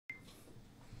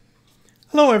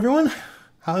Hello everyone,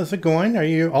 how's it going? Are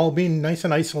you all being nice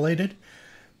and isolated?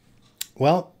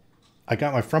 Well, I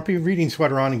got my frumpy reading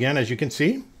sweater on again, as you can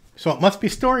see, so it must be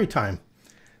story time.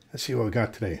 Let's see what we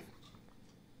got today.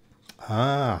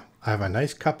 I have a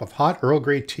nice cup of hot Earl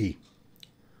Grey tea.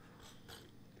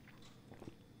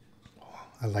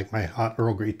 I like my hot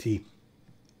Earl Grey tea.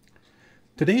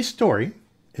 Today's story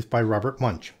is by Robert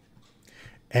Munsch,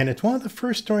 and it's one of the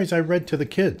first stories I read to the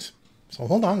kids. So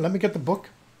hold on, let me get the book.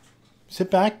 Sit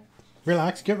back,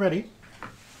 relax, get ready.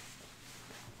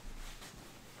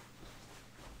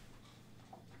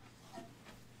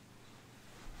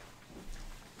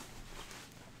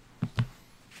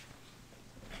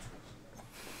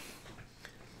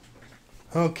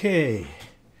 Okay,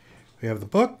 we have the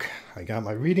book. I got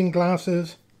my reading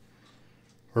glasses.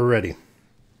 We're ready.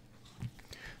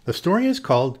 The story is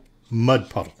called Mud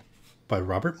Puddle by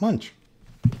Robert Munsch.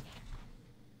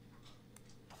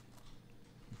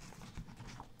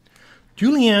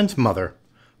 Julianne's mother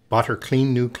bought her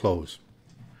clean new clothes.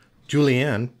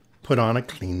 Julianne put on a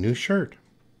clean new shirt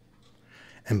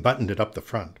and buttoned it up the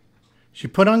front. She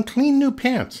put on clean new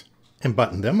pants and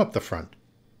buttoned them up the front.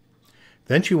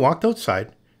 Then she walked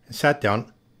outside and sat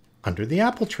down under the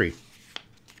apple tree.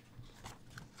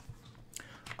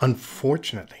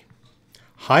 Unfortunately,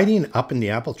 hiding up in the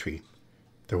apple tree,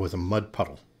 there was a mud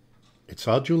puddle. It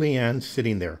saw Julianne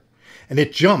sitting there, and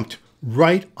it jumped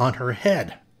right on her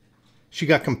head. She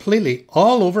got completely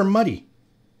all over muddy.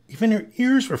 Even her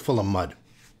ears were full of mud.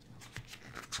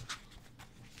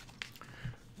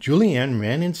 Julianne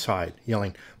ran inside,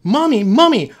 yelling, "Mommy,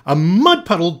 Mommy, a mud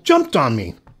puddle jumped on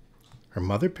me!" Her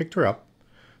mother picked her up,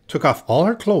 took off all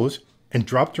her clothes, and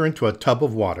dropped her into a tub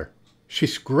of water. She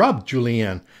scrubbed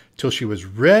Julianne till she was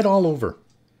red all over.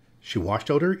 She washed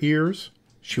out her ears.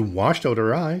 She washed out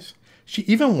her eyes. She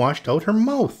even washed out her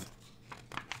mouth.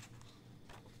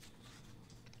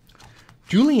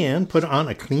 Julianne put on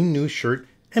a clean new shirt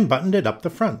and buttoned it up the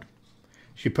front.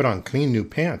 She put on clean new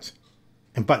pants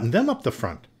and buttoned them up the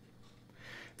front.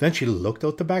 Then she looked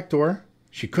out the back door.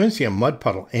 She couldn't see a mud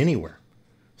puddle anywhere.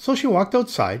 So she walked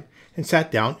outside and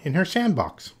sat down in her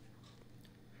sandbox.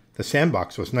 The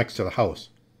sandbox was next to the house,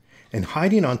 and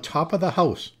hiding on top of the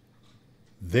house,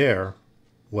 there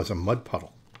was a mud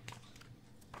puddle.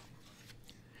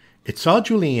 It saw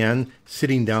Julianne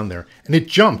sitting down there, and it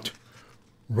jumped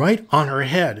right on her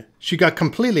head. She got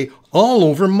completely all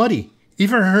over muddy.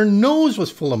 Even her nose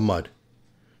was full of mud.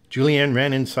 Julianne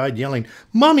ran inside yelling,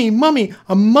 "Mommy, Mommy,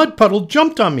 a mud puddle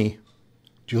jumped on me!"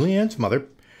 Julianne's mother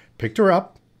picked her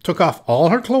up, took off all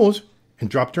her clothes, and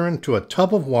dropped her into a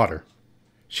tub of water.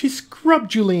 She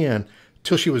scrubbed Julianne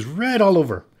till she was red all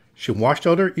over. She washed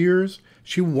out her ears.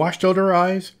 She washed out her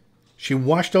eyes. She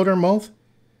washed out her mouth.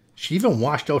 She even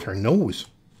washed out her nose.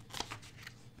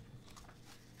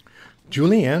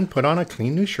 Julianne put on a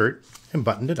clean new shirt and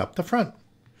buttoned it up the front.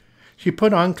 She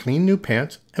put on clean new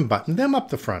pants and buttoned them up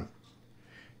the front.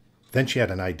 Then she had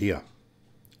an idea.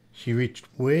 She reached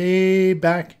way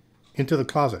back into the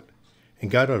closet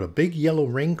and got out a big yellow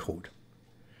raincoat.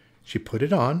 She put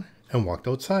it on and walked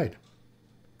outside.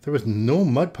 There was no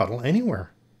mud puddle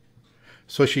anywhere.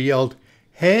 So she yelled,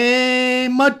 "Hey,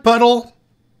 mud puddle!"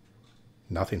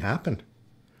 Nothing happened.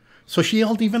 So she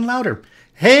yelled even louder,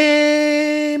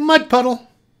 "Hey, mud puddle!"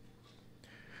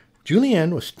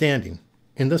 Julianne was standing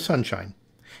in the sunshine,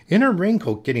 in her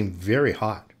raincoat getting very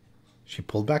hot. She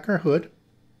pulled back her hood.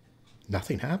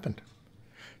 Nothing happened.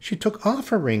 She took off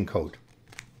her raincoat.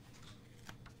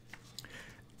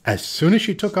 As soon as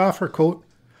she took off her coat,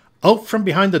 out from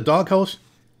behind the doghouse,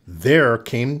 there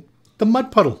came the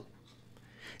mud puddle.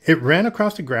 It ran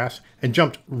across the grass and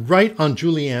jumped right on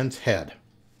Julianne's head.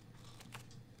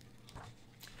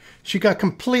 She got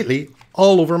completely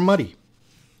all over muddy.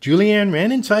 Julianne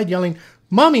ran inside yelling,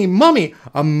 "Mommy, Mommy,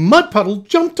 a mud puddle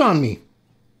jumped on me!"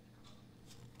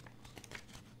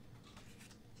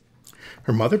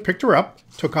 Her mother picked her up,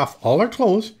 took off all her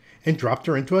clothes, and dropped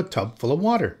her into a tub full of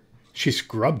water. She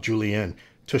scrubbed Julianne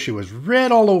till she was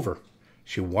red all over.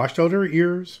 She washed out her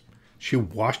ears. She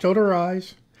washed out her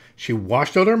eyes. She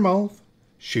washed out her mouth.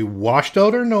 She washed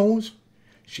out her nose.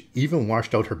 She even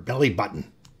washed out her belly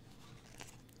button.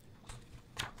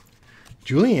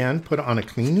 Julianne put on a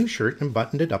clean new shirt and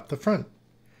buttoned it up the front.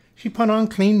 She put on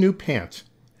clean new pants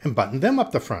and buttoned them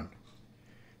up the front.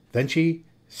 Then she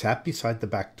sat beside the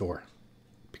back door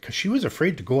because she was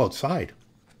afraid to go outside.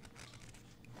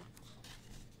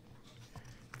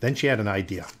 Then she had an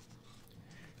idea.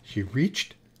 She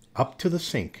reached up to the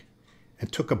sink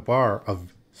and took a bar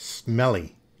of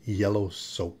smelly yellow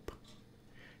soap.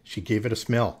 She gave it a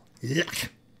smell. Yuck!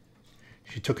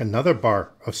 She took another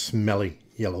bar of smelly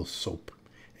yellow soap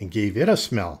and gave it a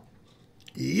smell.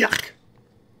 Yuck!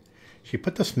 She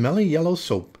put the smelly yellow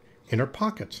soap in her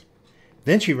pockets.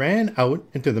 Then she ran out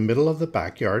into the middle of the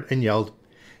backyard and yelled,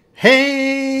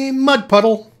 "Hey, Mud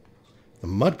Puddle!" The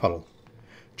Mud Puddle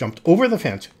jumped over the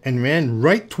fence and ran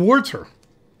right towards her.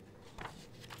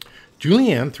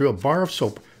 Julianne threw a bar of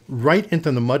soap right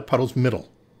into the Mud Puddle's middle.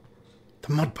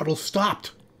 The Mud Puddle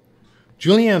stopped.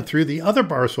 Julianne threw the other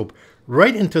bar of soap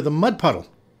right into the Mud Puddle.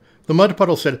 The Mud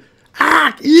Puddle said,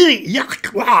 "Ah,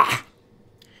 yuck, wah,"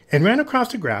 and ran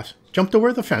across the grass, jumped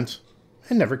over the fence,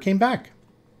 and never came back.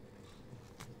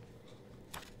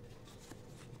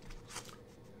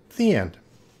 The end.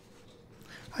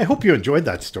 I hope you enjoyed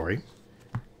that story.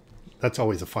 That's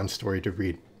always a fun story to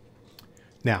read.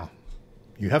 Now,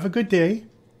 you have a good day.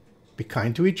 Be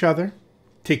kind to each other.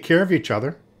 Take care of each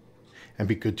other. And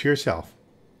be good to yourself.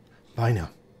 Bye now.